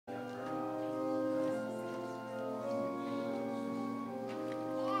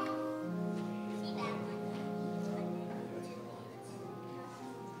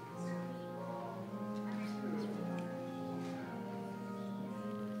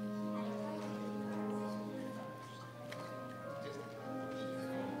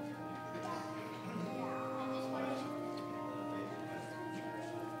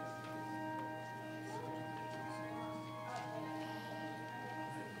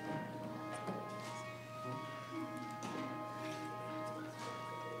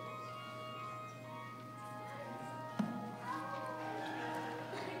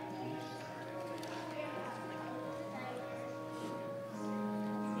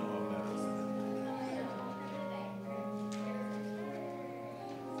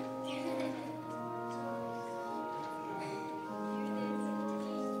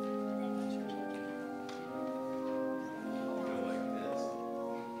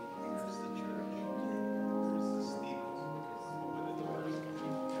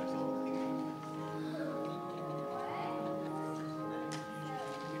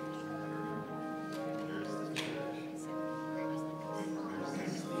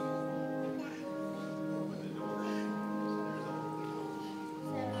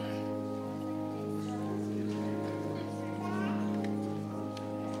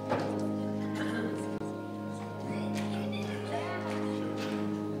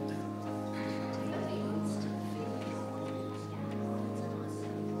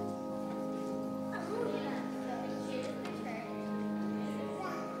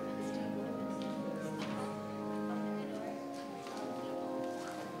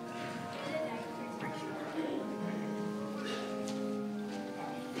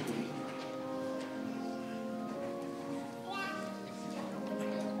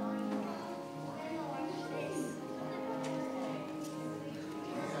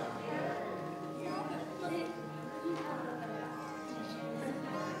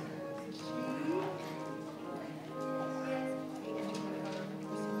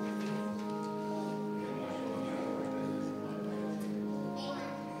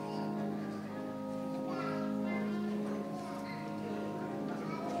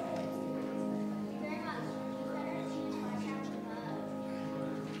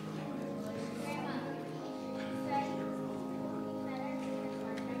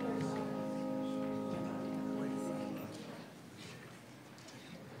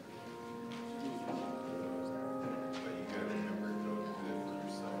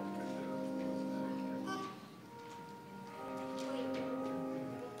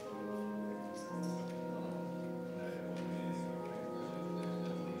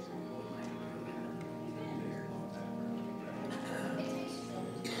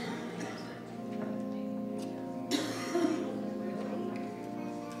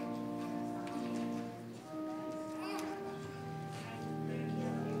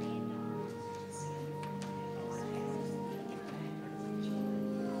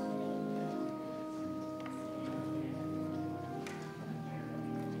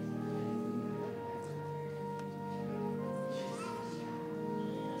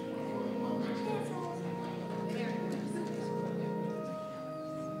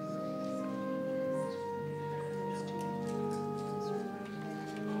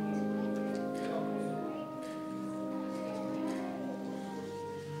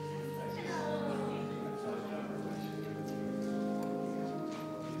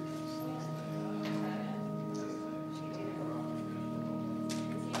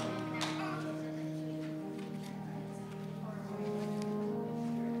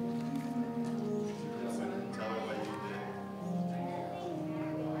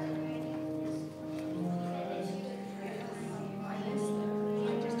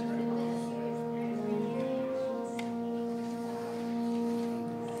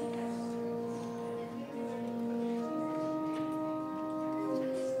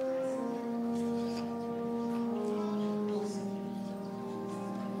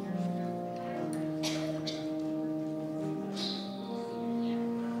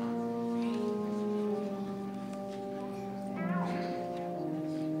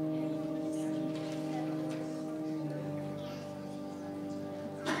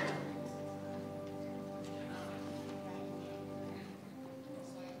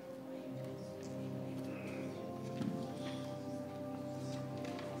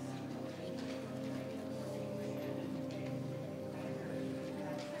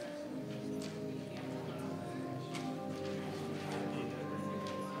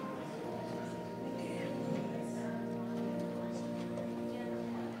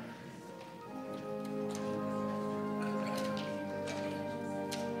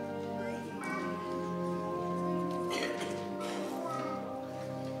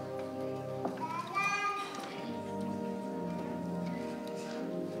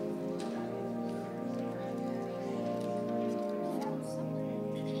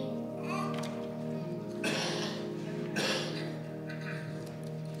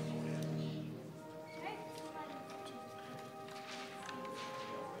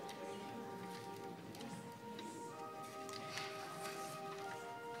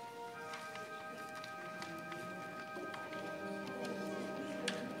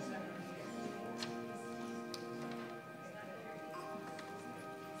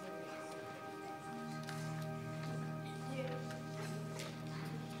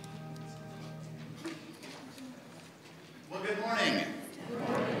Well, good morning.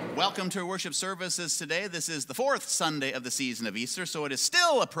 Welcome to our worship services today. This is the fourth Sunday of the season of Easter, so it is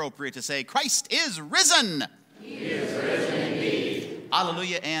still appropriate to say, Christ is risen. He is risen indeed.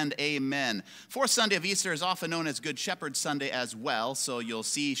 Hallelujah and amen. Fourth Sunday of Easter is often known as Good Shepherd Sunday as well, so you'll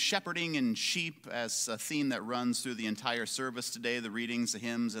see shepherding and sheep as a theme that runs through the entire service today, the readings, the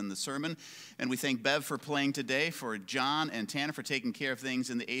hymns, and the sermon. And we thank Bev for playing today, for John and Tanner for taking care of things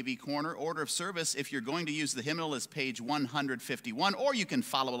in the AV corner. Order of service, if you're going to use the hymnal, is page 151, or you can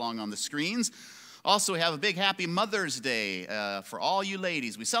follow along on the screens. Also, we have a big happy Mother's Day for all you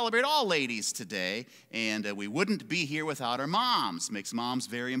ladies. We celebrate all ladies today, and we wouldn't be here without our moms. Makes moms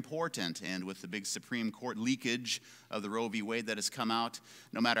very important. And with the big Supreme Court leakage of the Roe v. Wade that has come out,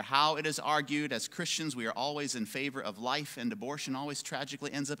 no matter how it is argued, as Christians, we are always in favor of life, and abortion always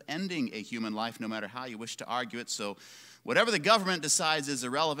tragically ends up ending a human life, no matter how you wish to argue it. So whatever the government decides is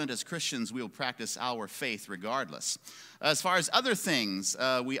irrelevant, as Christians, we will practice our faith regardless. As far as other things,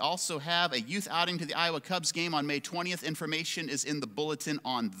 we also have a youth outing to the Iowa Cubs game on May 20th. Information is in the bulletin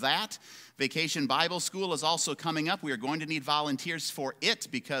on that. Vacation Bible School is also coming up. We are going to need volunteers for it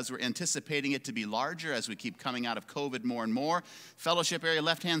because we're anticipating it to be larger as we keep coming out of COVID more and more. Fellowship area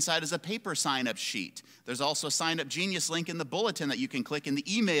left-hand side is a paper sign-up sheet. There's also a sign-up Genius link in the bulletin that you can click in the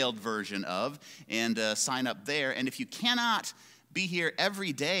emailed version of and sign up there. And if you cannot be here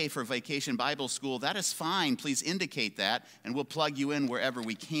every day for Vacation Bible School, that is fine. Please indicate that, and we'll plug you in wherever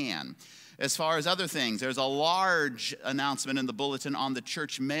we can. As far as other things, there's a large announcement in the bulletin on the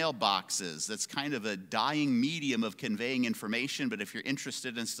church mailboxes. That's kind of a dying medium of conveying information, but if you're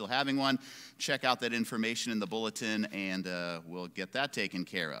interested in still having one, check out that information in the bulletin, and we'll get that taken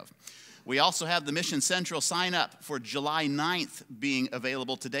care of. We also have the Mission Central sign-up for July 9th being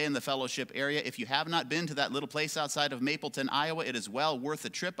available today in the fellowship area. If you have not been to that little place outside of Mapleton, Iowa, it is well worth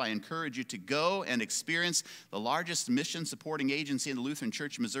the trip. I encourage you to go and experience the largest mission-supporting agency in the Lutheran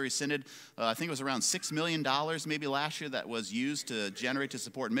Church Missouri Synod. I think it was around $6 million maybe last year that was used to generate to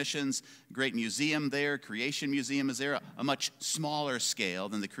support missions. Great museum there. Creation Museum is there. A much smaller scale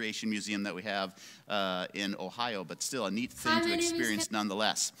than the Creation Museum that we have in Ohio, but still a neat thing to experience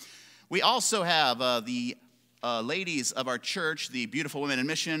nonetheless. We also have the ladies of our church, the Beautiful Women in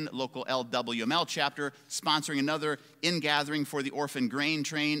Mission, local LWML chapter, sponsoring another in-gathering for the Orphan Grain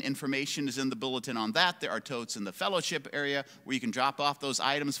Train. Information is in the bulletin on that. There are totes in the fellowship area where you can drop off those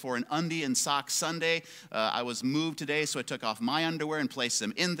items for an undie and sock Sunday. I was moved today, so I took off my underwear and placed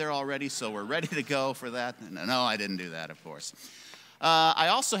them in there already, so we're ready to go for that. No, I didn't do that, of course. I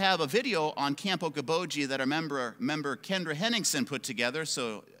also have a video on Camp Okoboji that our member Kendra Henningsen put together,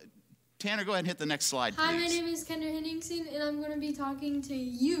 so Tanner, go ahead and hit the next slide, please. Hi, my name is Kendra Henningsen, and I'm going to be talking to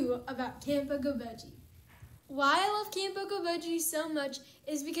you about Camp Okoboji. Why I love Camp Okoboji so much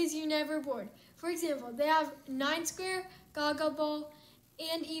is because you're never bored. For example, they have 9-square, gaga ball,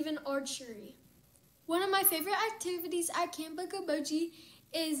 and even archery. One of my favorite activities at Camp Okoboji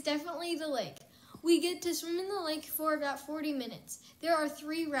is definitely the lake. We get to swim in the lake for about 40 minutes. There are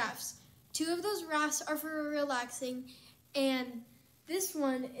 3 rafts. 2 of those rafts are for relaxing, and this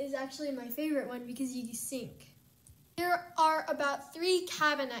one is actually my favorite one because you sink. There are about 3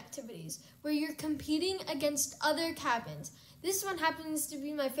 cabin activities where you're competing against other cabins. This one happens to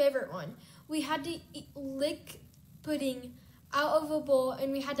be my favorite one. We had to lick pudding out of a bowl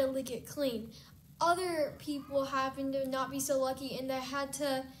and we had to lick it clean. Other people happened to not be so lucky and they had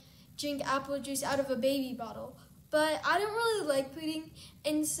to drink apple juice out of a baby bottle. But I don't really like pudding,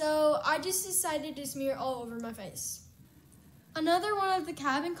 and so I just decided to smear it all over my face. Another one of the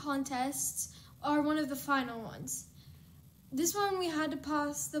cabin contests are one of the final ones. This one we had to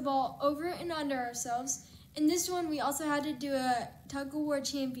pass the ball over and under ourselves, and this one we also had to do a tug-of-war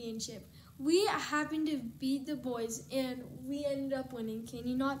championship. We happened to beat the boys, and we ended up winning. Can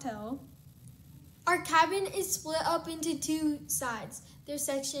you not tell? Our cabin is split up into 2 sides. There's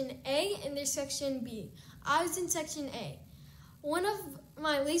section A and there's section B. I was in section A. One of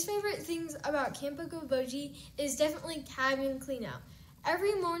my least favorite things about Camp Okoboji is definitely cabin cleanout.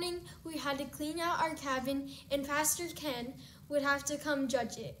 Every morning we had to clean out our cabin, and Pastor Ken would have to come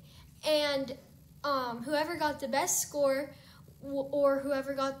judge it. And whoever got the best score or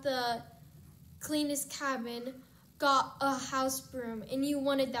whoever got the cleanest cabin got a house broom, and you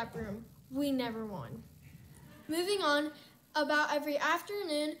wanted that broom. We never won. Moving on, about every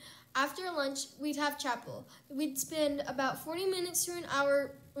afternoon, after lunch, we'd have chapel. We'd spend about 40 minutes to an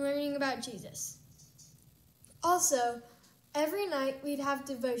hour learning about Jesus. Also, every night we'd have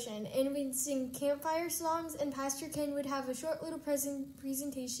devotion, and we'd sing campfire songs, and Pastor Ken would have a short little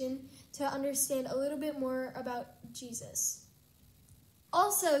presentation to understand a little bit more about Jesus.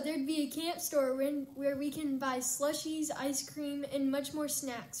 Also, there'd be a camp store where we can buy slushies, ice cream, and much more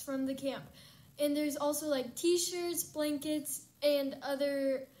snacks from the camp. And there's also like t-shirts, blankets, and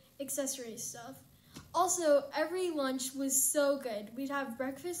other accessory stuff. Also, every lunch was so good. We'd have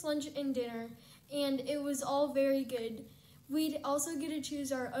breakfast, lunch, and dinner, and it was all very good. We'd also get to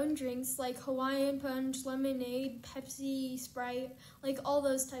choose our own drinks like Hawaiian Punch, lemonade, Pepsi, Sprite, like all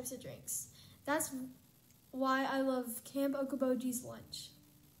those types of drinks. That's why I love Camp Okoboji's lunch.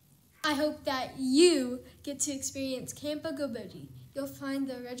 I hope that you get to experience Camp Okoboji. You'll find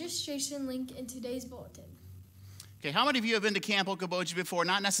the registration link in today's bulletin. Okay, how many of you have been to Camp Okoboji before?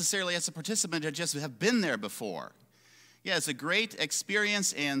 Not necessarily as a participant, but just have been there before. Yeah, it's a great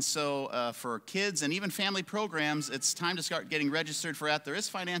experience, and so for kids and even family programs, it's time to start getting registered for that. There is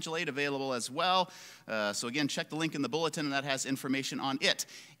financial aid available as well. So again, check the link in the bulletin, and that has information on it.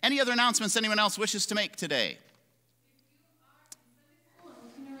 Any other announcements anyone else wishes to make today?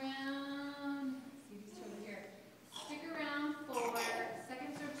 Looking around, see these over here. Stick around for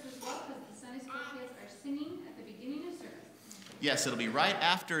second service as well, because the Sunday school kids are singing at the beginning of service. Yes, it'll be right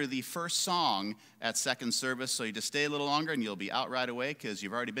after the first song at second service, so you just stay a little longer and you'll be out right away because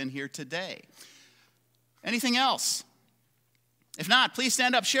you've already been here today. Anything else? If not, please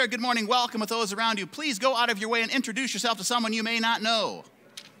stand up, share a good morning welcome with those around you. Please go out of your way and introduce yourself to someone you may not know.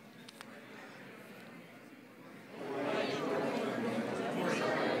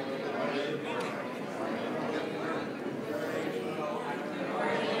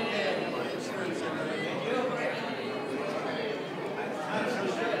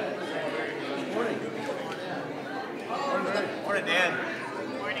 Morning, Dan.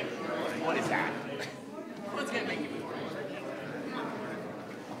 Morning. What is that? What's going to make you move?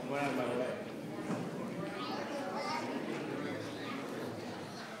 I'm going out of my way.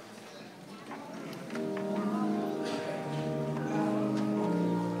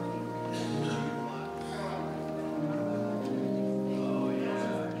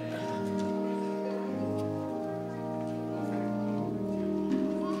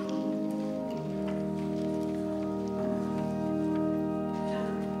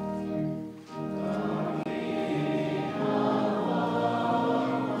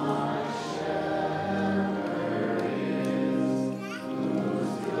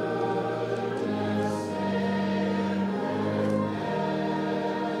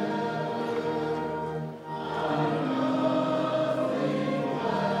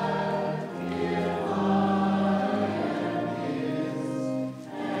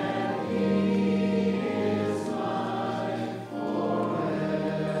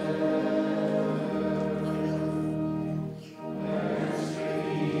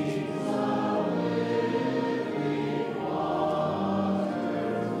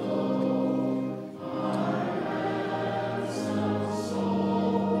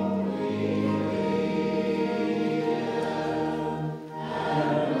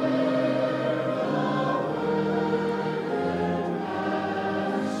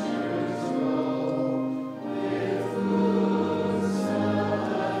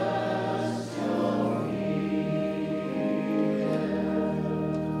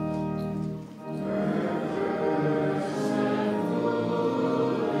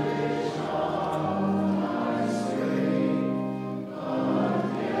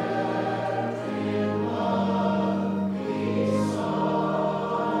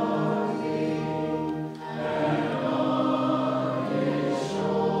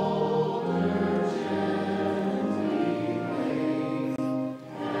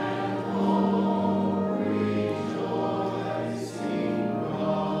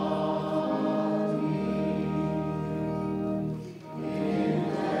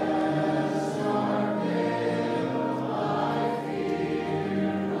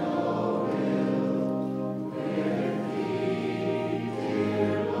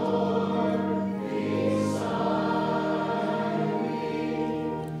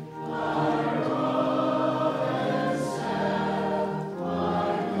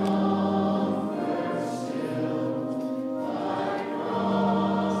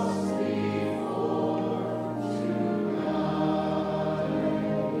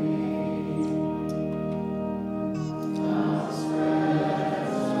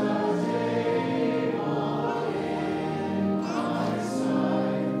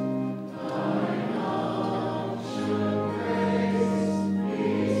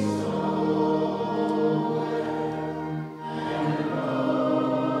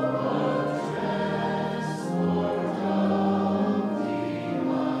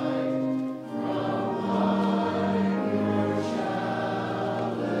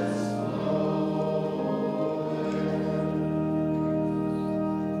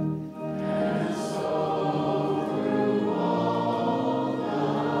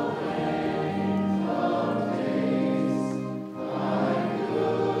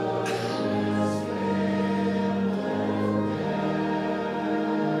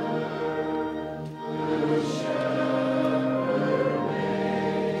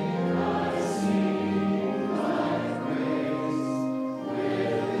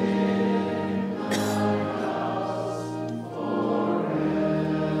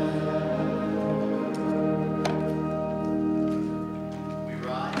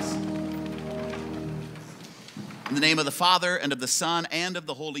 the name of the Father, and of the Son, and of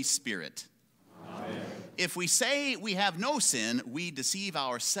the Holy Spirit. Amen. If we say we have no sin, we deceive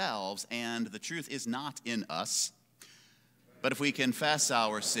ourselves, and the truth is not in us. But if we confess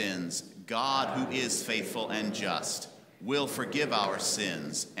our sins, God, who is faithful and just, will forgive our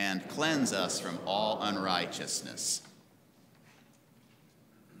sins and cleanse us from all unrighteousness.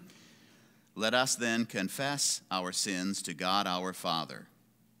 Let us then confess our sins to God our Father.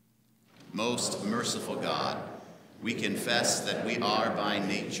 Most merciful God, we confess that we are by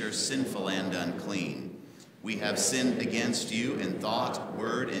nature sinful and unclean. We have sinned against you in thought,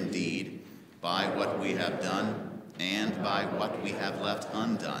 word, and deed, by what we have done and by what we have left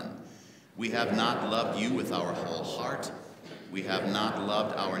undone. We have not loved you with our whole heart. We have not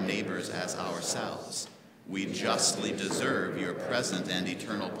loved our neighbors as ourselves. We justly deserve your present and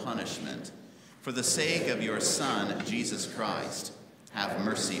eternal punishment. For the sake of your Son, Jesus Christ, have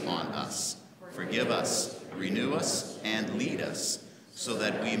mercy on us. Forgive us, renew us, and lead us, so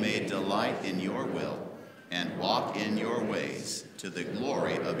that we may delight in your will and walk in your ways to the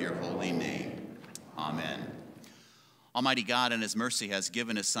glory of your holy name. Amen. Almighty God in his mercy has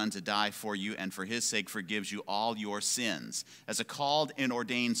given his Son to die for you, and for his sake forgives you all your sins. As a called and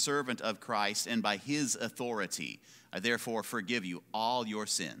ordained servant of Christ, and by his authority, I therefore forgive you all your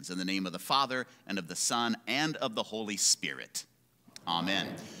sins. In the name of the Father, and of the Son, and of the Holy Spirit. Amen.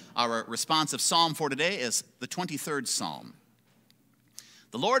 Our responsive psalm for today is the 23rd Psalm.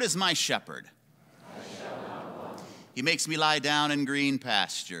 The Lord is my shepherd. I shall not want. He makes me lie down in green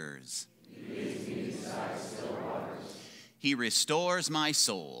pastures. He leads me beside still waters. He restores my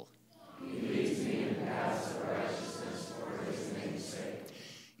soul. He leads me in paths of righteousness for his name's sake.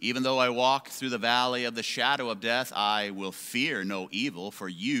 Even though I walk through the valley of the shadow of death, I will fear no evil, for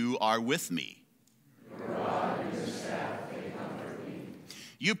you are with me. Your rod and your staff, they comfort me.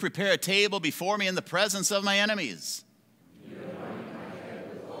 You prepare a table before me in the presence of my enemies. You anoint my head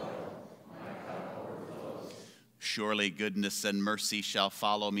with oil, my cup overflows. Surely goodness and mercy shall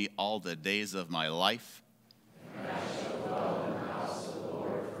follow me all the days of my life. And I shall dwell in the house of the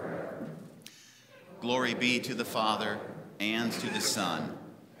Lord forever. Glory be to the Father, and to the Son,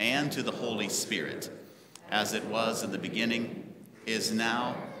 and to the Holy Spirit, as it was in the beginning, is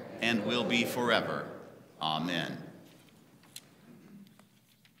now, and will be forever. Amen.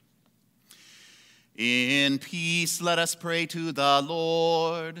 In peace, let us pray to the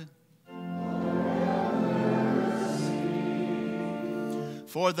Lord.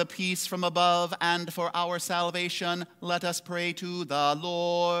 For the peace from above and for our salvation, let us pray to the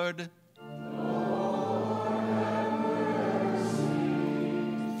Lord.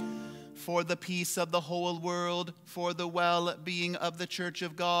 For the peace of the whole world, for the well-being of the Church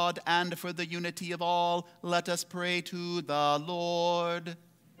of God, and for the unity of all, let us pray to the Lord.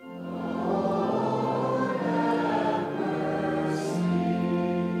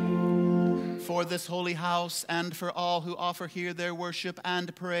 For this holy house, and for all who offer here their worship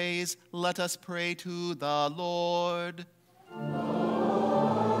and praise, let us pray to the Lord.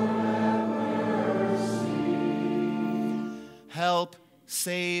 Help,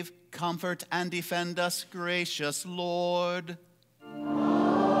 save, comfort, and defend us, gracious Lord.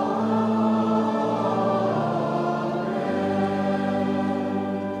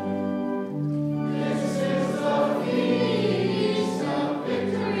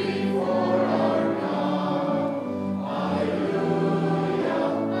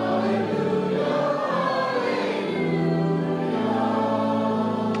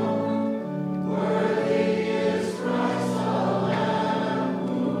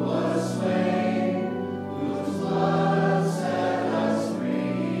 Whose blood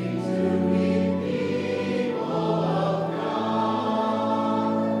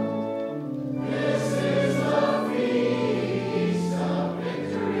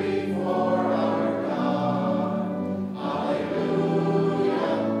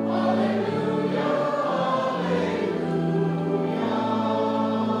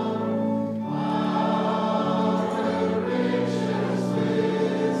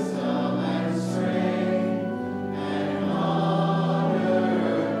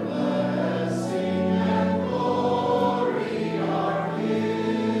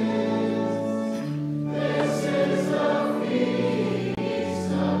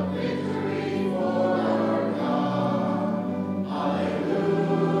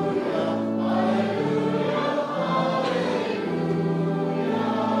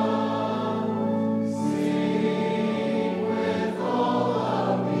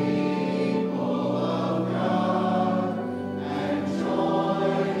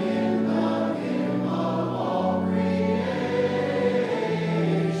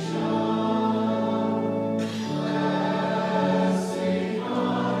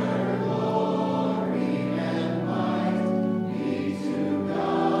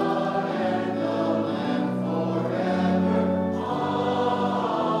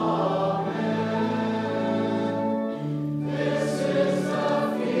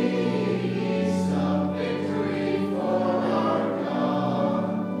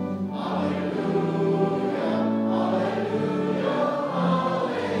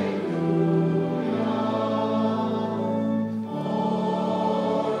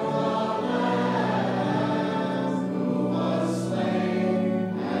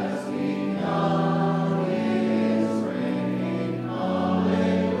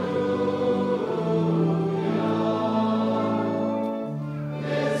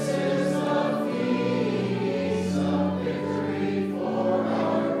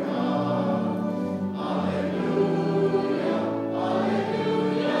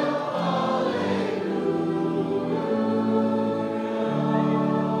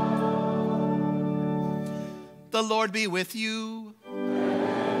Lord be with you.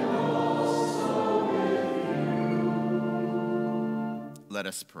 Let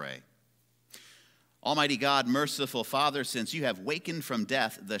us pray. Almighty God, merciful Father, since you have wakened from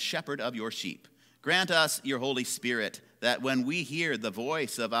death the shepherd of your sheep, grant us your Holy Spirit, that when we hear the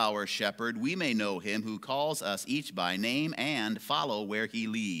voice of our shepherd, we may know him who calls us each by name and follow where he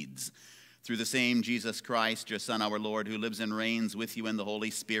leads. Through the same Jesus Christ, your Son, our Lord, who lives and reigns with you in the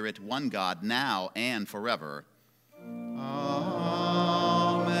Holy Spirit, one God, now and forever. Amen.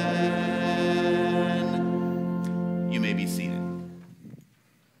 You may be seated.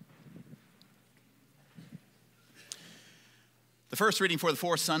 The first reading for the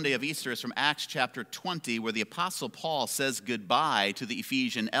fourth Sunday of Easter is from Acts chapter 20, where the Apostle Paul says goodbye to the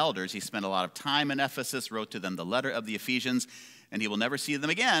Ephesian elders. He spent a lot of time in Ephesus, wrote to them the letter of the Ephesians, and he will never see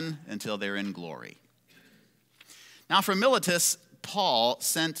them again until they're in glory. Now from Miletus, Paul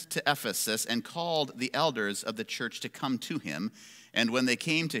sent to Ephesus and called the elders of the church to come to him. And when they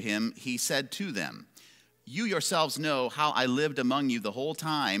came to him, he said to them, "You yourselves know how I lived among you the whole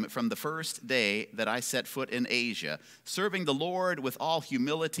time from the first day that I set foot in Asia, serving the Lord with all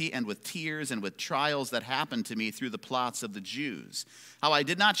humility and with tears and with trials that happened to me through the plots of the Jews. How I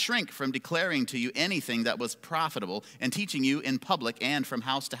did not shrink from declaring to you anything that was profitable and teaching you in public and from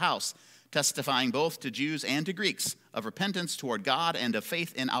house to house, testifying both to Jews and to Greeks of repentance toward God and of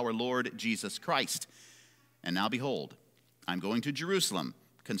faith in our Lord Jesus Christ. And now behold, I'm going to Jerusalem,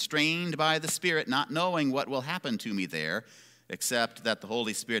 constrained by the Spirit, not knowing what will happen to me there, except that the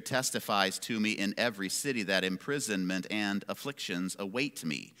Holy Spirit testifies to me in every city that imprisonment and afflictions await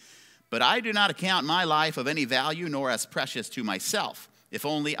me. But I do not account my life of any value nor as precious to myself, if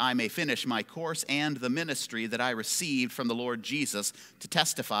only I may finish my course and the ministry that I received from the Lord Jesus to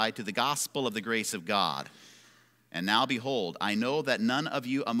testify to the gospel of the grace of God. And now behold, I know that none of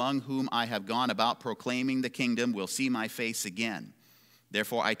you among whom I have gone about proclaiming the kingdom will see my face again.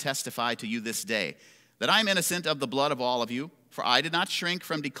 Therefore I testify to you this day that I am innocent of the blood of all of you, for I did not shrink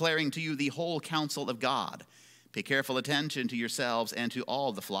from declaring to you the whole counsel of God. Pay careful attention to yourselves and to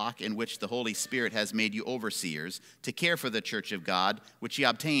all the flock in which the Holy Spirit has made you overseers, to care for the church of God, which he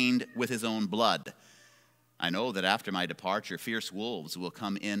obtained with his own blood. I know that after my departure fierce wolves will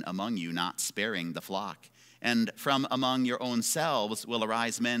come in among you, not sparing the flock. And from among your own selves will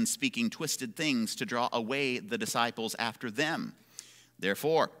arise men speaking twisted things to draw away the disciples after them.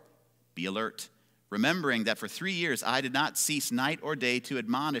 Therefore, be alert, remembering that for 3 years I did not cease night or day to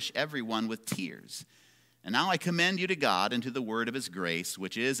admonish everyone with tears. And now I commend you to God and to the word of his grace,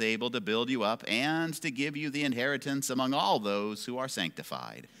 which is able to build you up and to give you the inheritance among all those who are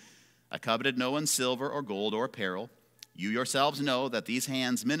sanctified. I coveted no one's silver or gold or apparel. You yourselves know that these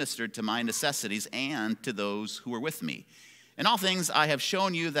hands ministered to my necessities and to those who were with me. In all things I have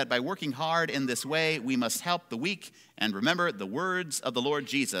shown you that by working hard in this way, we must help the weak and remember the words of the Lord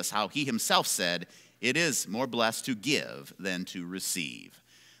Jesus, how he himself said, "It is more blessed to give than to receive."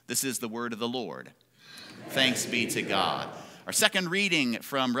 This is the word of the Lord. Thanks be to God. Our second reading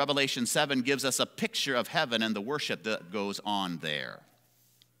from Revelation 7 gives us a picture of heaven and the worship that goes on there.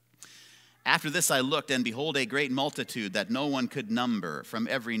 After this I looked, and behold, a great multitude that no one could number, from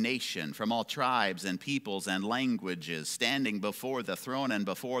every nation, from all tribes and peoples and languages, standing before the throne and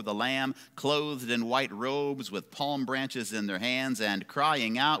before the Lamb, clothed in white robes with palm branches in their hands, and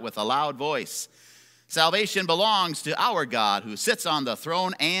crying out with a loud voice, "Salvation belongs to our God who sits on the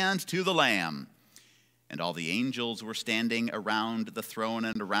throne and to the Lamb." And all the angels were standing around the throne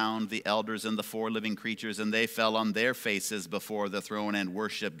and around the elders and the four living creatures, and they fell on their faces before the throne and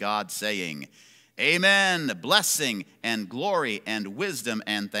worshiped God, saying, "Amen, blessing and glory and wisdom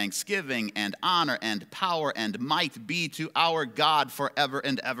and thanksgiving and honor and power and might be to our God forever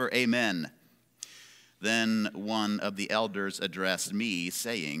and ever. Amen." Then one of the elders addressed me,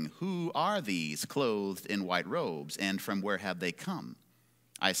 saying, "Who are these clothed in white robes, and from where have they come?"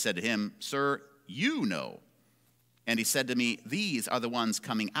 I said to him, "Sir, you know." And he said to me, "These are the ones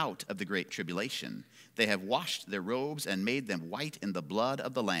coming out of the great tribulation. They have washed their robes and made them white in the blood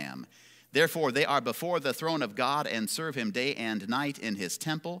of the Lamb. Therefore they are before the throne of God and serve him day and night in his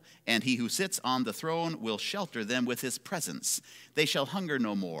temple, and he who sits on the throne will shelter them with his presence. They shall hunger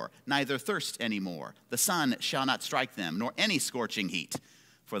no more, neither thirst any more. The sun shall not strike them, nor any scorching heat.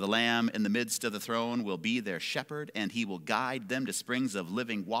 For the Lamb in the midst of the throne will be their shepherd, and he will guide them to springs of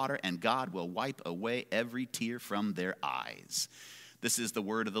living water, and God will wipe away every tear from their eyes." This is the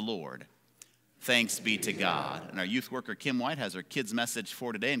word of the Lord. Thanks be to God. And our youth worker, Kim White, has her kids' message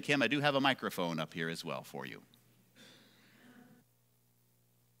for today. And Kim, I do have a microphone up here as well for you.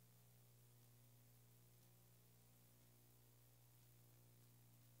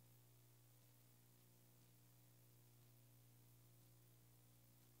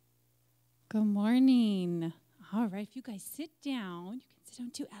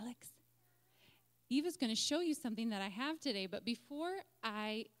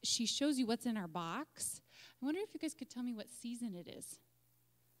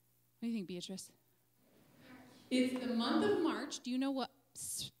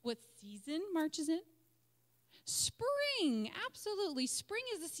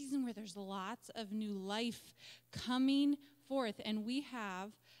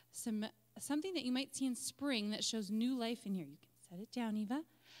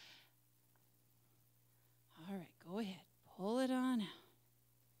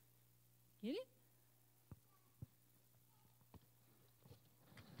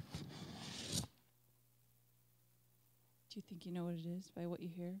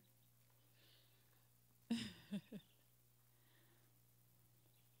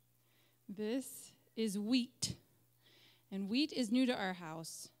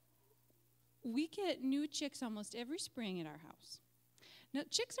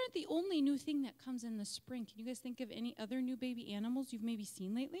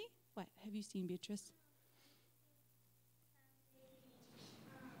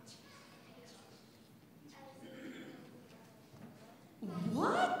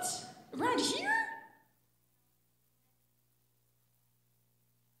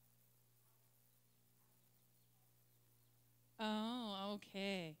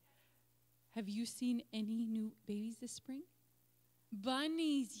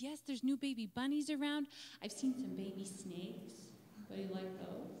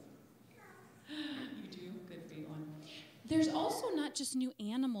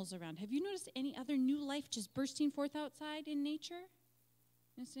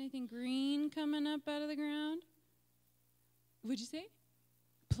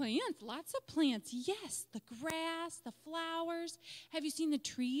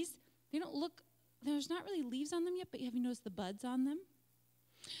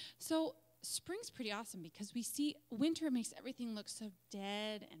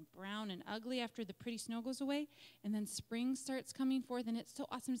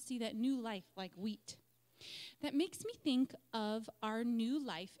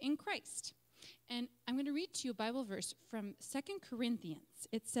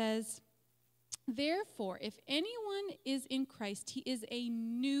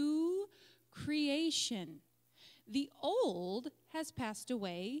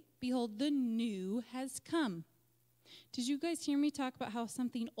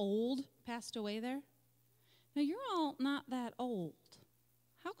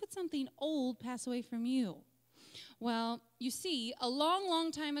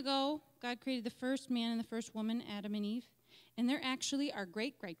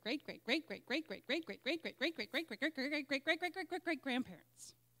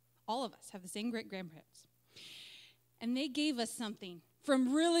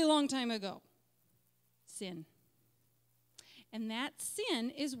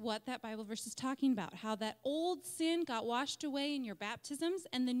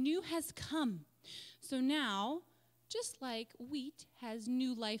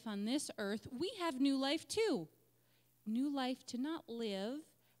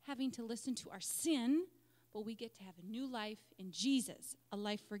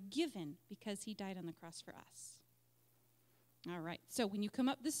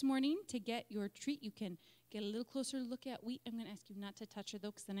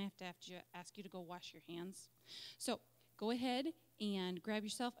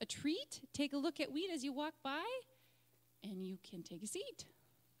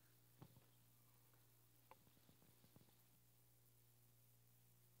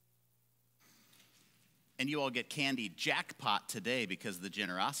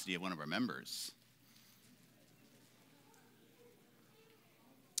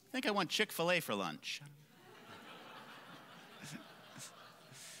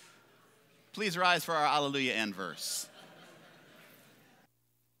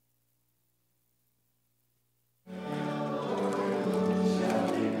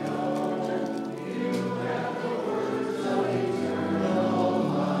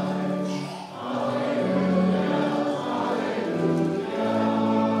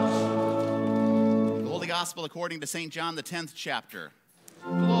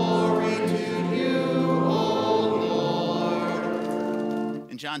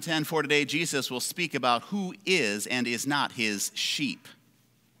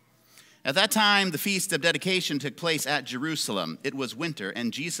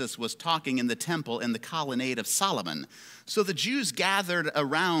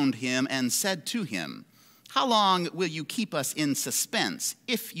 How long will you keep us in suspense?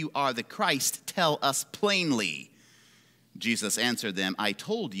 If you are the Christ, tell us plainly." Jesus answered them, "I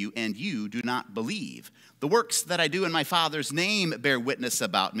told you, and you do not believe. The works that I do in my Father's name bear witness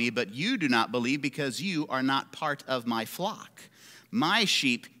about me, but you do not believe because you are not part of my flock. My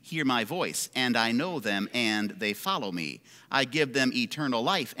sheep hear my voice, and I know them, and they follow me. I give them eternal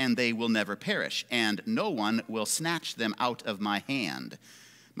life, and they will never perish, and no one will snatch them out of my hand.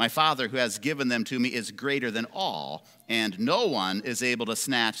 My Father who has given them to me is greater than all, and no one is able to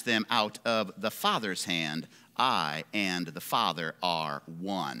snatch them out of the Father's hand. I and the Father are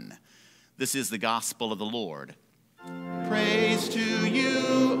one." This is the gospel of the Lord. Praise to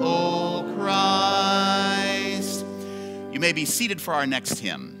you, O Christ. You may be seated for our next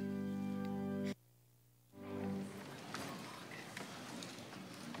hymn.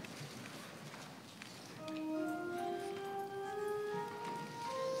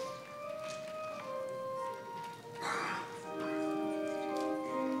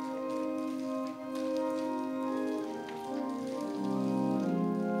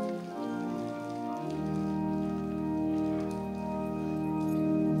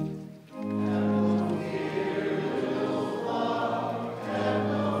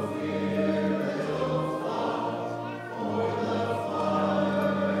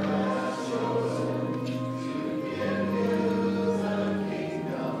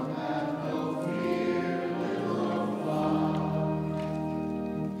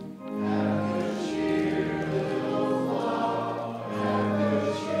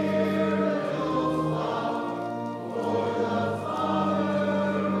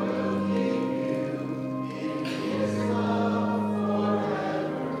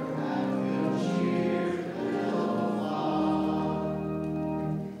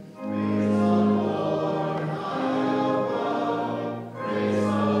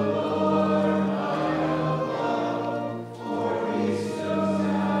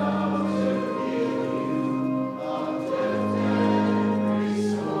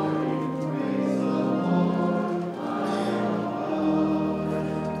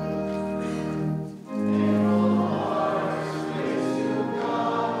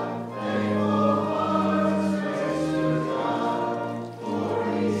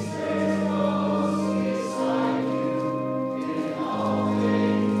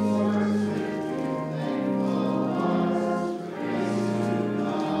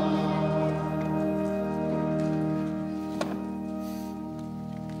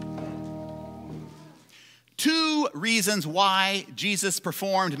 Reasons why Jesus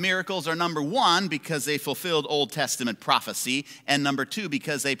performed miracles are: number one, because they fulfilled Old Testament prophecy, and number two,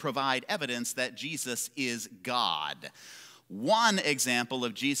 because they provide evidence that Jesus is God. One example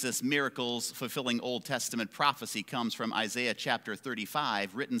of Jesus' miracles fulfilling Old Testament prophecy comes from Isaiah chapter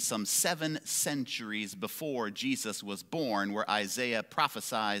 35, written some 7 centuries before Jesus was born, where Isaiah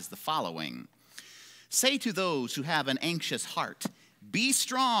prophesies the following: "Say to those who have an anxious heart, 'Be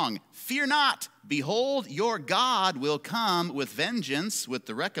strong, fear not. Behold, your God will come with vengeance, with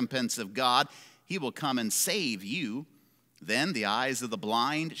the recompense of God. He will come and save you.' Then the eyes of the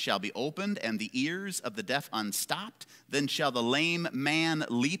blind shall be opened, and the ears of the deaf unstopped. Then shall the lame man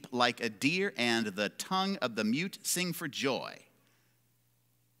leap like a deer, and the tongue of the mute sing for joy."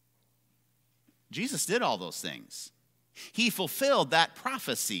 Jesus did all those things. He fulfilled that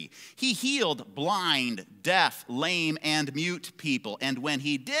prophecy. He healed blind, deaf, lame, and mute people. And when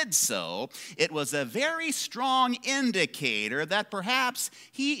he did so, it was a very strong indicator that perhaps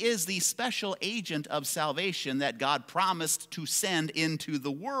he is the special agent of salvation that God promised to send into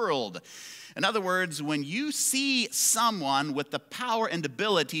the world. In other words, when you see someone with the power and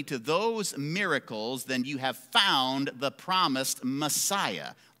ability to those miracles, then you have found the promised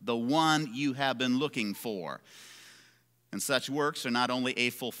Messiah, the one you have been looking for. And such works are not only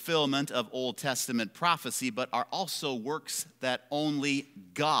a fulfillment of Old Testament prophecy, but are also works that only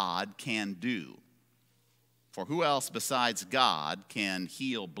God can do. For who else besides God can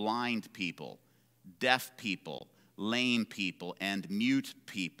heal blind people, deaf people, lame people, and mute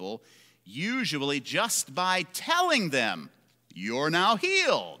people, usually just by telling them, "You're now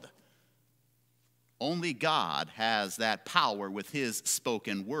healed"? Only God has that power with his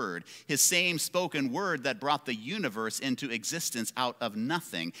spoken word, his same spoken word that brought the universe into existence out of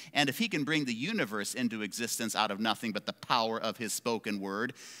nothing. And if he can bring the universe into existence out of nothing but the power of his spoken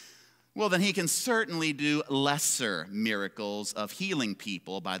word, well, then he can certainly do lesser miracles of healing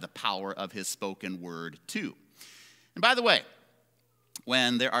people by the power of his spoken word too. And by the way,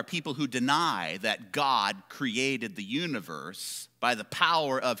 when there are people who deny that God created the universe by the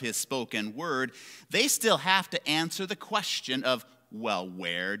power of his spoken word, they still have to answer the question of Well,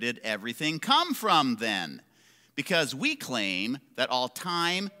 where did everything come from then? Because we claim that all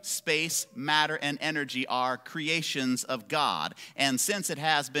time, space, matter, and energy are creations of God. And since it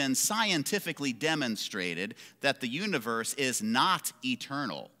has been scientifically demonstrated that the universe is not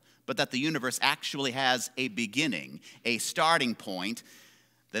eternal, but that the universe actually has a beginning, a starting point,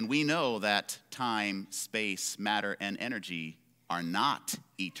 then we know that time, space, matter, and energy are not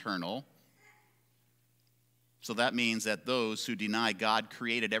eternal. So that means that those who deny God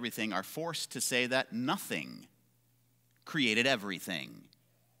created everything are forced to say that nothing created everything,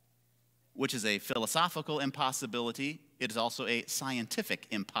 which is a philosophical impossibility. It is also a scientific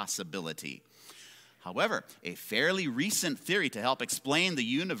impossibility. However, a fairly recent theory to help explain the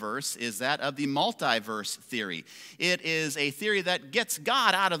universe is that of the multiverse theory. It is a theory that gets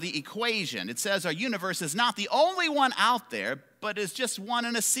God out of the equation. It says our universe is not the only one out there, but is just one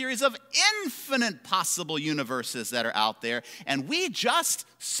in a series of infinite possible universes that are out there, and we just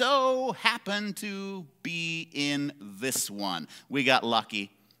so happen to be in this one. We got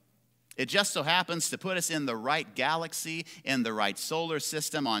lucky. It just so happens to put us in the right galaxy, in the right solar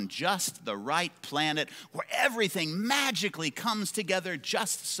system, on just the right planet, where everything magically comes together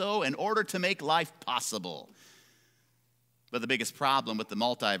just so in order to make life possible. But the biggest problem with the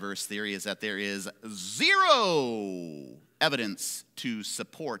multiverse theory is that there is zero evidence to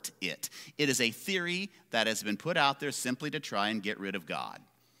support it. It is a theory that has been put out there simply to try and get rid of God.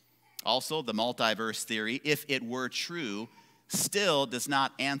 Also, the multiverse theory, if it were true, still does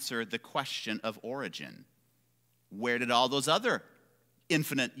not answer the question of origin. Where did all those other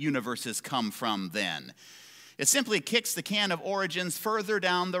infinite universes come from then? It simply kicks the can of origins further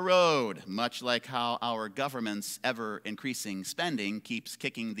down the road, much like how our government's ever-increasing spending keeps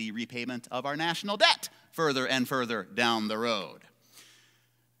kicking the repayment of our national debt further and further down the road.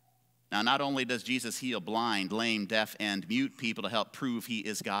 Now, not only does Jesus heal blind, lame, deaf, and mute people to help prove he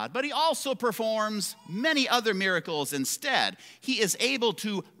is God, but he also performs many other miracles instead. He is able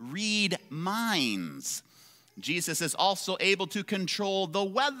to read minds. Jesus is also able to control the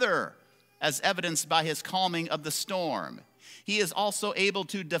weather, as evidenced by his calming of the storm. He is also able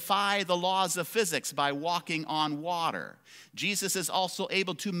to defy the laws of physics by walking on water. Jesus is also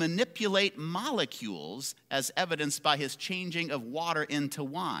able to manipulate molecules, as evidenced by his changing of water into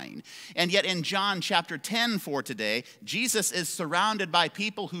wine. And yet in John chapter 10 for today, Jesus is surrounded by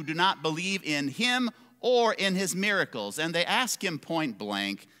people who do not believe in him or in his miracles. And they ask him point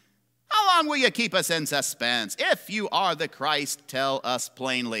blank, "How long will you keep us in suspense? If you are the Christ, tell us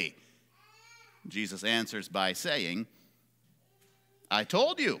plainly." Jesus answers by saying, "I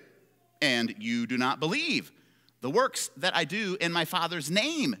told you, and you do not believe. The works that I do in my Father's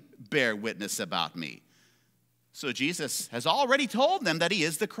name bear witness about me." So Jesus has already told them that he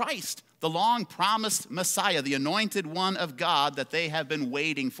is the Christ, the long-promised Messiah, the anointed one of God that they have been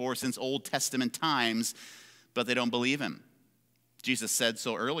waiting for since Old Testament times, but they don't believe him. Jesus said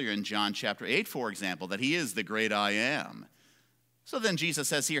so earlier in John chapter 8, for example, that he is the great I am. So then Jesus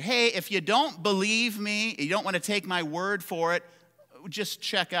says here, hey, if you don't believe me, you don't want to take my word for it, just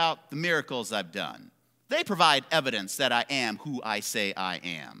check out the miracles I've done. They provide evidence that I am who I say I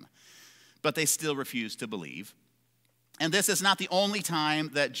am. But they still refuse to believe. And this is not the only time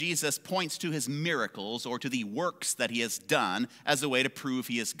that Jesus points to his miracles or to the works that he has done as a way to prove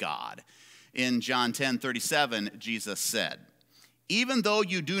he is God. In John 10:37, Jesus said, "Even though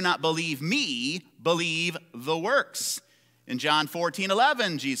you do not believe me, believe the works." In John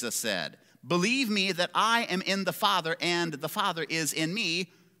 14:11, Jesus said, "Believe me that I am in the Father and the Father is in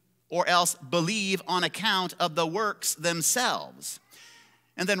me, or else believe on account of the works themselves."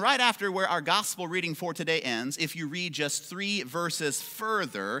 And then right after where our gospel reading for today ends, if you read just 3 verses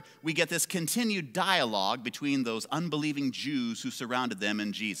further, we get this continued dialogue between those unbelieving Jews who surrounded them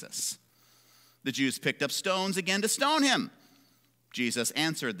and Jesus. The Jews picked up stones again to stone him. Jesus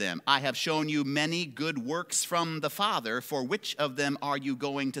answered them, "I have shown you many good works from the Father. For which of them are you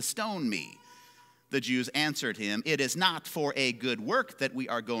going to stone me?" The Jews answered him, "It is not for a good work that we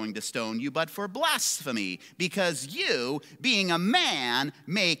are going to stone you, but for blasphemy, because you, being a man,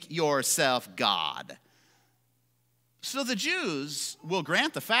 make yourself God." So the Jews will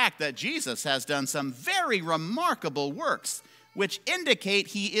grant the fact that Jesus has done some very remarkable works, which indicate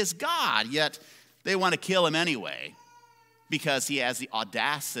he is God, yet they want to kill him anyway, because he has the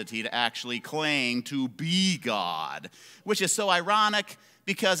audacity to actually claim to be God, which is so ironic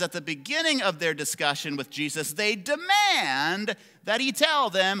because at the beginning of their discussion with Jesus, they demand that he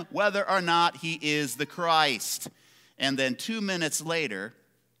tell them whether or not he is the Christ. And then 2 minutes later,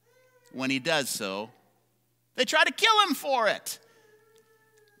 when he does so, they try to kill him for it.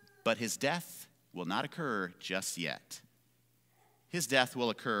 But his death will not occur just yet. his death will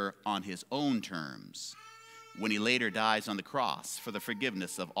occur on his own terms when he later dies on the cross for the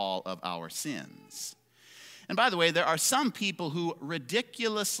forgiveness of all of our sins. And by the way, there are some people who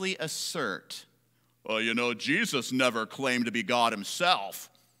ridiculously assert, well, Jesus never claimed to be God himself.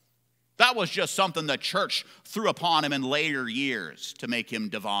 That was just something the church threw upon him in later years to make him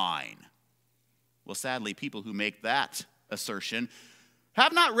divine. Well, sadly, people who make that assertion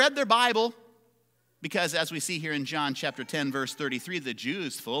have not read their Bible, because as we see here in John chapter 10, verse 33, the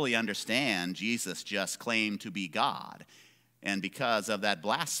Jews fully understand Jesus just claimed to be God. And because of that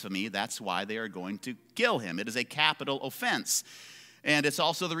blasphemy, that's why they are going to kill him. It is a capital offense. And it's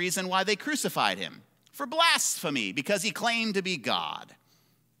also the reason why they crucified him, for blasphemy, because he claimed to be God.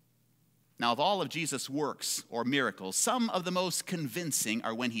 Now, of all of Jesus' works or miracles, some of the most convincing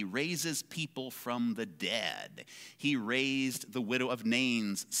are when he raises people from the dead. He raised the widow of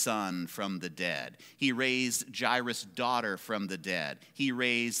Nain's son from the dead. He raised Jairus' daughter from the dead. He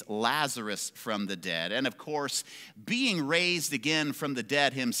raised Lazarus from the dead. And of course, being raised again from the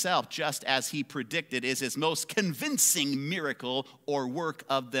dead himself, just as he predicted, is his most convincing miracle or work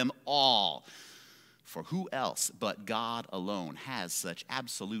of them all. For who else but God alone has such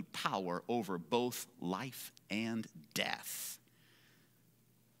absolute power over both life and death?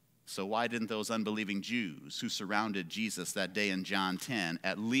 So why didn't those unbelieving Jews who surrounded Jesus that day in John 10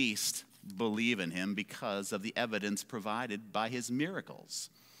 at least believe in him because of the evidence provided by his miracles?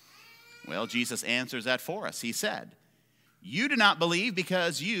 Well, Jesus answers that for us. He said, "You do not believe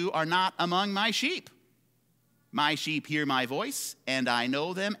because you are not among my sheep. My sheep hear my voice, and I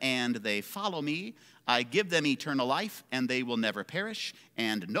know them, and they follow me. I give them eternal life, and they will never perish,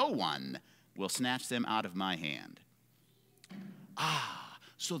 and no one will snatch them out of my hand."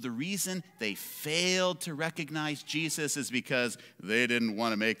 So the reason they failed to recognize Jesus is because they didn't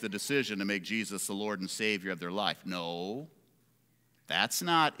want to make the decision to make Jesus the Lord and Savior of their life. No, that's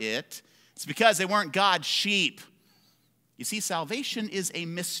not it. It's because they weren't God's sheep. You see, salvation is a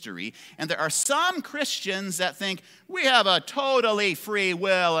mystery, and there are some Christians that think we have a totally free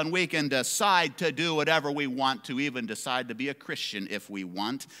will and we can decide to do whatever we want to, even decide to be a Christian if we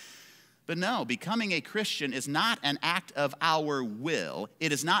want. But no, becoming a Christian is not an act of our will.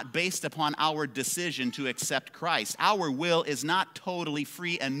 It is not based upon our decision to accept Christ. Our will is not totally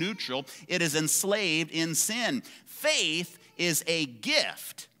free and neutral. It is enslaved in sin. Faith is a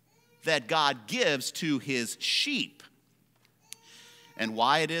gift that God gives to his sheep. And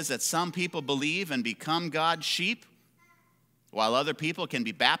why it is that some people believe and become God's sheep, while other people can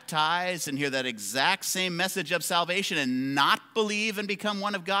be baptized and hear that exact same message of salvation and not believe and become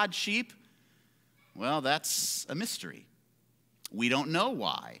one of God's sheep, well, that's a mystery. We don't know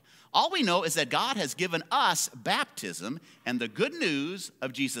why. All we know is that God has given us baptism and the good news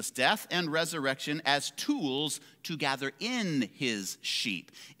of Jesus' death and resurrection as tools to gather in his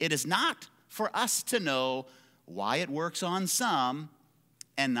sheep. It is not for us to know why it works on some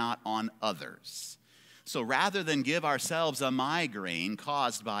and not on others. So rather than give ourselves a migraine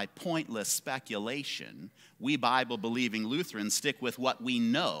caused by pointless speculation, we Bible-believing Lutherans stick with what we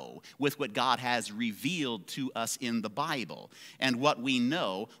know, with what God has revealed to us in the Bible. And what we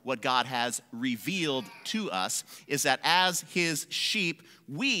know, what God has revealed to us, is that as his sheep,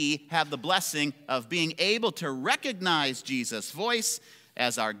 we have the blessing of being able to recognize Jesus' voice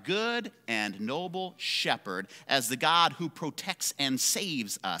as our good and noble shepherd, as the God who protects and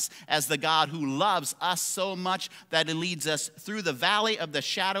saves us, as the God who loves us so much that he leads us through the valley of the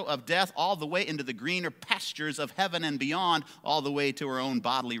shadow of death all the way into the greener pastures of heaven and beyond, all the way to our own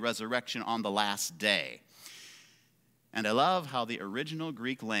bodily resurrection on the last day. And I love how the original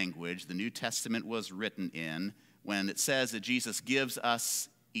Greek language the New Testament was written in, when it says that Jesus gives us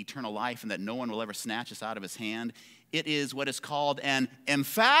eternal life and that no one will ever snatch us out of his hand, it is what is called an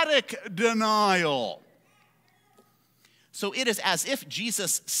emphatic denial. So it is as if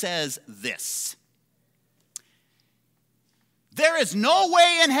Jesus says this: there is no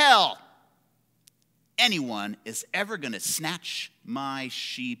way in hell anyone is ever going to snatch my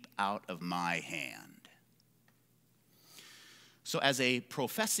sheep out of my hand. So as a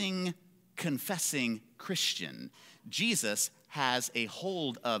professing, confessing Christian, Jesus has a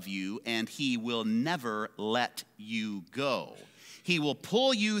hold of you, and he will never let you go. He will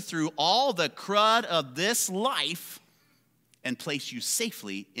pull you through all the crud of this life and place you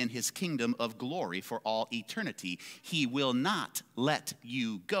safely in his kingdom of glory for all eternity. He will not let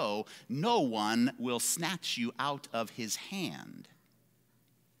you go. No one will snatch you out of his hand.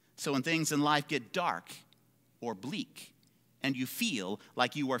 So when things in life get dark or bleak, and you feel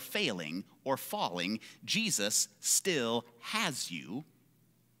like you are failing or falling, Jesus still has you.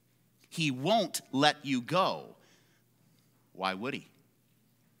 He won't let you go. Why would he?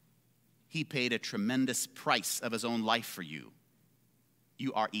 He paid a tremendous price of his own life for you.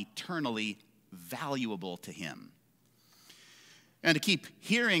 You are eternally valuable to him. And to keep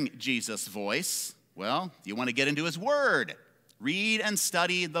hearing Jesus' voice, well, you want to get into his word. Read and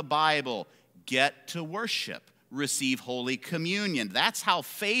study the Bible. Get to worship. Receive Holy Communion. That's how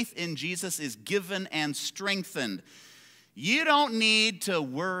faith in Jesus is given and strengthened. You don't need to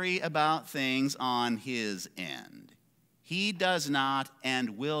worry about things on his end. He does not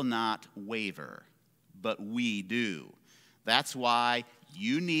and will not waver, but we do. That's why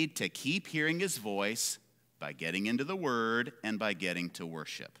you need to keep hearing his voice by getting into the Word and by getting to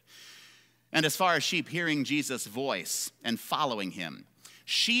worship. And as far as sheep hearing Jesus' voice and following him,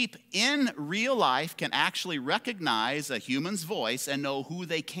 sheep in real life can actually recognize a human's voice and know who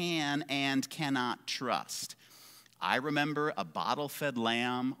they can and cannot trust. I remember a bottle-fed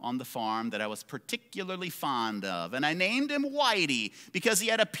lamb on the farm that I was particularly fond of, and I named him Whitey because he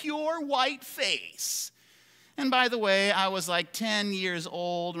had a pure white face. And by the way, I was like 10 years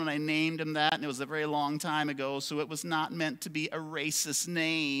old when I named him that, and it was a very long time ago, so it was not meant to be a racist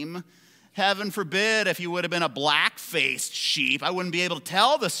name. Heaven forbid if you would have been a black-faced sheep, I wouldn't be able to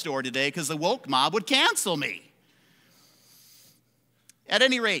tell the story today because the woke mob would cancel me. At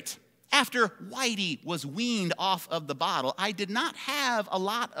any rate, after Whitey was weaned off of the bottle, I did not have a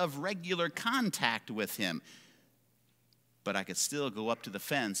lot of regular contact with him, but I could still go up to the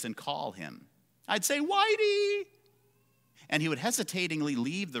fence and call him. I'd say, Whitey! And he would hesitatingly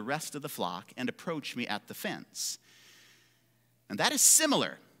leave the rest of the flock and approach me at the fence. And that is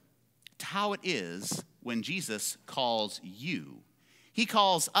similar to how it is when Jesus calls you. He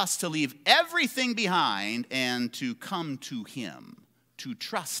calls us to leave everything behind and to come to him, to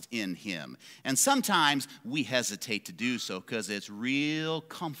trust in him. And sometimes we hesitate to do so because it's real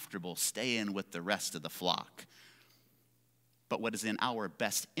comfortable staying with the rest of the flock. But what is in our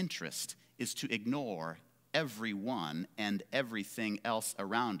best interest is to ignore everyone and everything else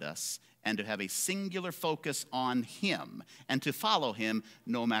around us and to have a singular focus on him and to follow him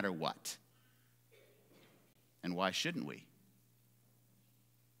no matter what. And why shouldn't we?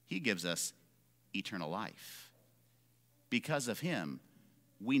 He gives us eternal life. Because of him,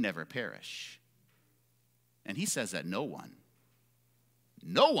 we never perish. And he says that no one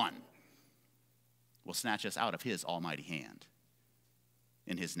will snatch us out of his almighty hand.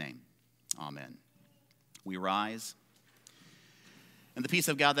 In his name, amen. We rise. And the peace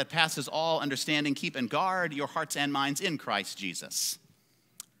of God that passes all understanding, keep and guard your hearts and minds in Christ Jesus.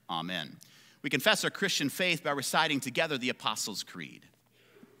 Amen. We confess our Christian faith by reciting together the Apostles' Creed.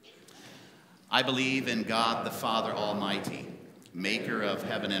 I believe in God the Father Almighty, maker of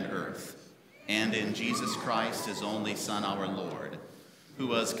heaven and earth, and in Jesus Christ, his only Son, our Lord, who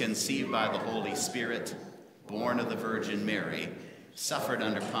was conceived by the Holy Spirit, born of the Virgin Mary, suffered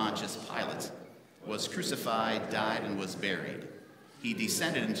under Pontius Pilate, was crucified, died, and was buried. He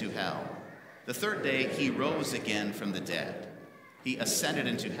descended into hell. The third day he rose again from the dead. He ascended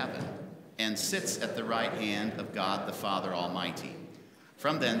into heaven and sits at the right hand of God the Father Almighty.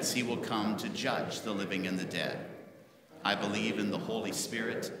 From thence he will come to judge the living and the dead. I believe in the Holy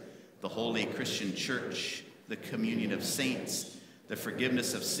Spirit, the holy Christian church, the communion of saints, the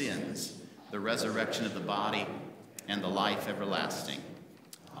forgiveness of sins, the resurrection of the body, and the life everlasting.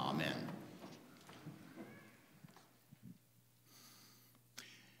 Amen.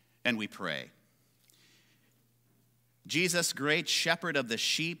 And we pray. Jesus, great shepherd of the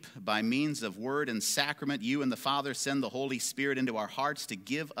sheep, by means of word and sacrament, you and the Father send the Holy Spirit into our hearts to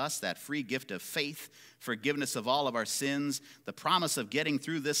give us that free gift of faith, forgiveness of all of our sins, the promise of getting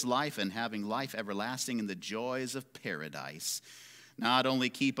through this life and having life everlasting in the joys of paradise. Not only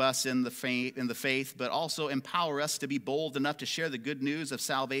keep us in the faith, but also empower us to be bold enough to share the good news of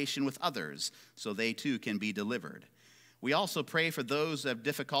salvation with others so they too can be delivered. We also pray for those who have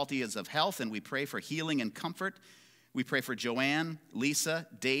difficulties of health, and we pray for healing and comfort. We pray for Joanne, Lisa,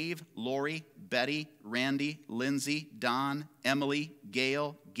 Dave, Lori, Betty, Randy, Lindsay, Don, Emily,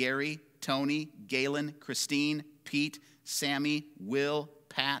 Gail, Gary, Tony, Galen, Christine, Pete, Sammy, Will,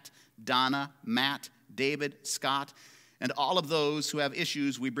 Pat, Donna, Matt, David, Scott, and all of those who have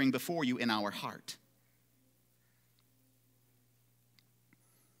issues we bring before you in our heart.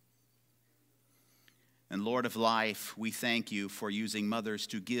 And Lord of life, we thank you for using mothers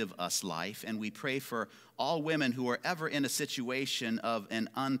to give us life, and we pray for all women who are ever in a situation of an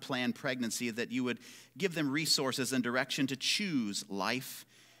unplanned pregnancy that you would give them resources and direction to choose life.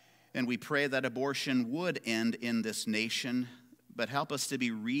 And we pray that abortion would end in this nation, but help us to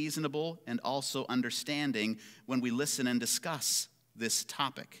be reasonable and also understanding when we listen and discuss this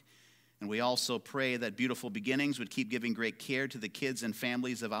topic. And we also pray that Beautiful Beginnings would keep giving great care to the kids and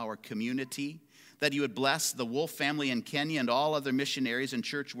families of our community, that you would bless the Wolf family in Kenya and all other missionaries and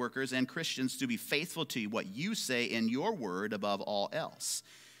church workers and Christians to be faithful to what you say in your word above all else.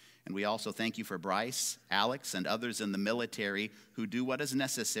 And we also thank you for Bryce, Alex, and others in the military who do what is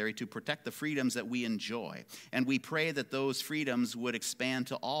necessary to protect the freedoms that we enjoy. And we pray that those freedoms would expand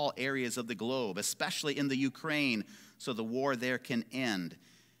to all areas of the globe, especially in the Ukraine, so the war there can end.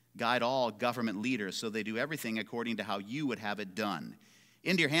 Guide all government leaders so they do everything according to how you would have it done.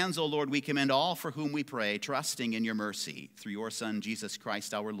 Into your hands, O Lord, we commend all for whom we pray, trusting in your mercy, through your Son, Jesus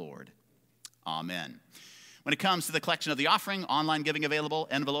Christ our Lord. Amen. When it comes to the collection of the offering, online giving available,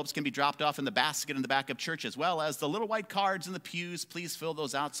 envelopes can be dropped off in the basket in the back of church, as well as the little white cards in the pews. Please fill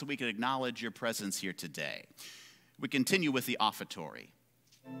those out so we can acknowledge your presence here today. We continue with the offertory.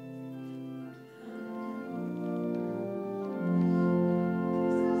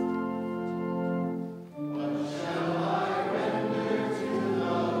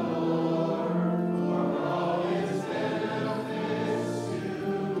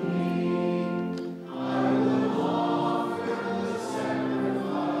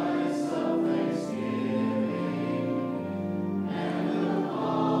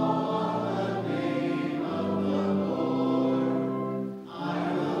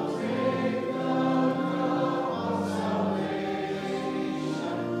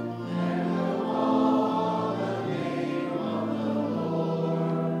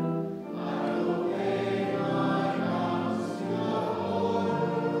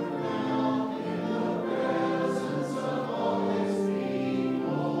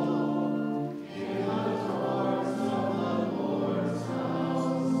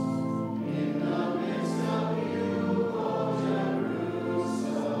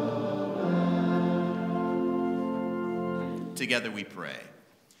 Together we pray.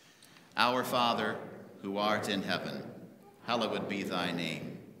 Our Father, who art in heaven, hallowed be thy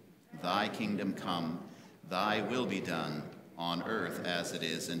name. Thy kingdom come, thy will be done, on earth as it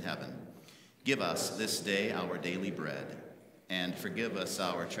is in heaven. Give us this day our daily bread, and forgive us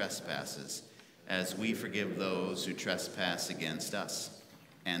our trespasses, as we forgive those who trespass against us.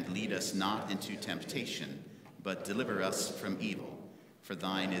 And lead us not into temptation, but deliver us from evil. For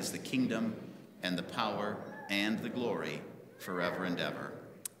thine is the kingdom, and the power, and the glory, forever and ever.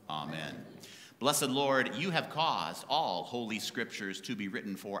 Amen. Blessed Lord, you have caused all holy scriptures to be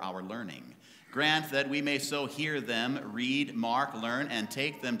written for our learning. Grant that we may so hear them, read, mark, learn, and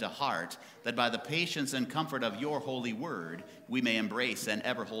take them to heart, that by the patience and comfort of your holy word, we may embrace and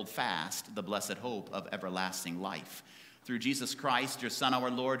ever hold fast the blessed hope of everlasting life. Through Jesus Christ, your Son,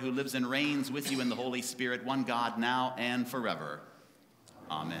 our Lord, who lives and reigns with you in the Holy Spirit, one God, now and forever.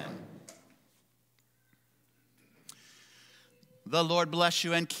 Amen. The Lord bless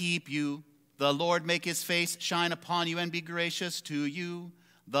you and keep you. The Lord make his face shine upon you and be gracious to you.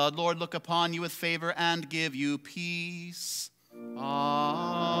 The Lord look upon you with favor and give you peace. Amen.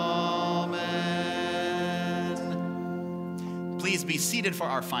 Please be seated for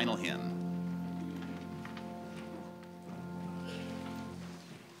our final hymn.